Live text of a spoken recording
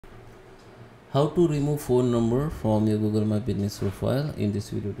How to remove phone number from your Google My Business profile. In this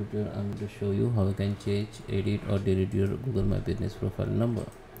video tutorial, I'm going to show you how you can change, edit or delete your Google My Business profile number.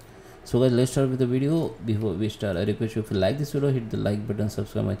 So guys, let's start with the video. Before we start, I request you, if you like this video, hit the like button,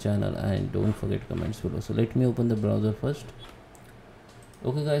 subscribe my channel, and don't forget comments below. So let me open the browser first.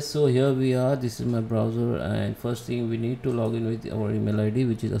 Okay guys, so here we are. This is my browser, and first thing we need to log in with our email ID,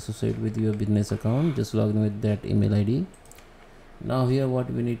 which is associated with your business account. Just log in with that email ID. Now here what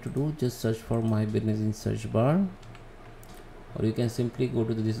we need to do, just search for my business in search bar, or you can simply go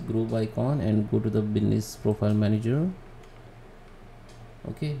to this group icon and go to the business profile manager.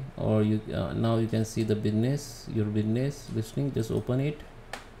 Okay, or you now you can see the business, your business listing. Just open it,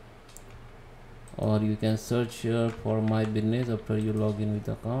 or you can search here for my business after you log in with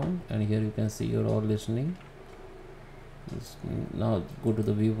the account, and here you can see your all listening. Now go to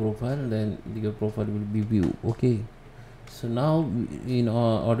the view profile, then your profile will be view. Okay, so now in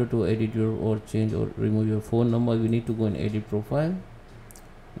order to edit your or change or remove your phone number, we need to go and edit profile.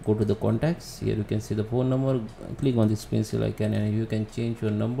 Go to the contacts. Here you can see the phone number. Click on this pencil icon and you can change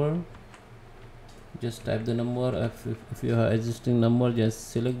your number. Just type the number. If you have existing number,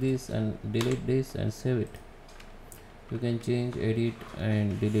 just select this and delete this and save it. You can change, edit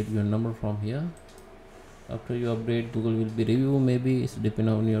and delete your number from here. After you update, Google will be review. Maybe it's depend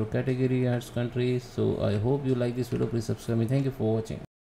on your category, ads, country. So I hope you like this video. Please subscribe me. Thank you for watching.